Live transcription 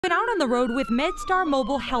Been out on the road with MedStar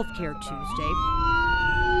Mobile Healthcare Tuesday.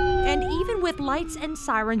 And even with lights and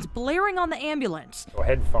sirens blaring on the ambulance.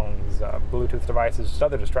 Headphones, Bluetooth devices, just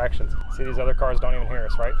other distractions. See, these other cars don't even hear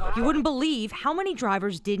us, right? You wouldn't believe how many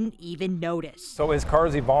drivers didn't even notice. So as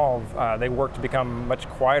cars evolve, they work to become much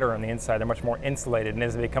quieter on the inside. They're much more insulated. And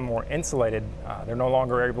as they become more insulated, they're no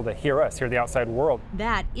longer able to hear us, hear the outside world.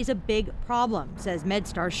 That is a big problem, says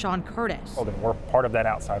MedStar's Sean Curtis. Well, then we're part of that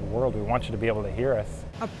outside world. We want you to be able to hear us.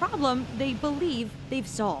 A problem they believe they've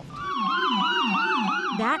solved.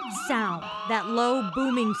 That sound, that low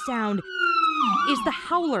booming sound, is the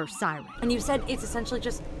howler siren. And you said it's essentially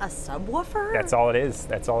just a subwoofer? That's all it is.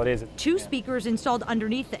 That's all it is. Two speakers installed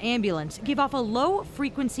underneath the ambulance give off a low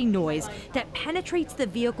frequency noise that penetrates the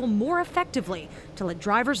vehicle more effectively to let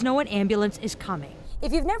drivers know an ambulance is coming.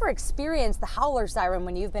 If you've never experienced the howler siren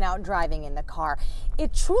when you've been out driving in the car,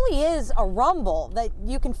 it truly is a rumble that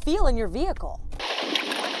you can feel in your vehicle.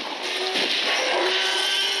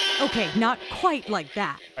 Okay, not quite like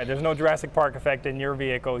that. There's no Jurassic Park effect in your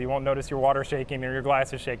vehicle. You won't notice your water shaking or your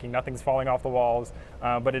glasses shaking. Nothing's falling off the walls,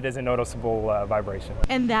 but it is a noticeable vibration.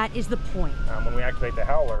 And that is the point. When we activate the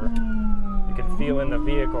howler, you can feel in the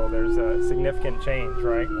vehicle there's a significant change,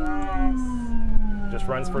 right? Yes. Just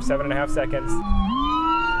runs for 7.5 seconds.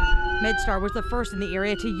 MedStar was the first in the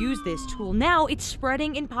area to use this tool. Now it's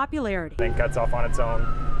spreading in popularity. Then cuts off on its own,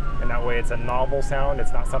 and that way it's a novel sound.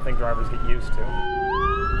 It's not something drivers get used to.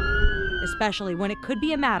 Especially when it could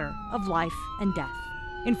be a matter of life and death.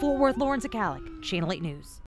 In Fort Worth, Lawrence Akalik, Channel 8 News.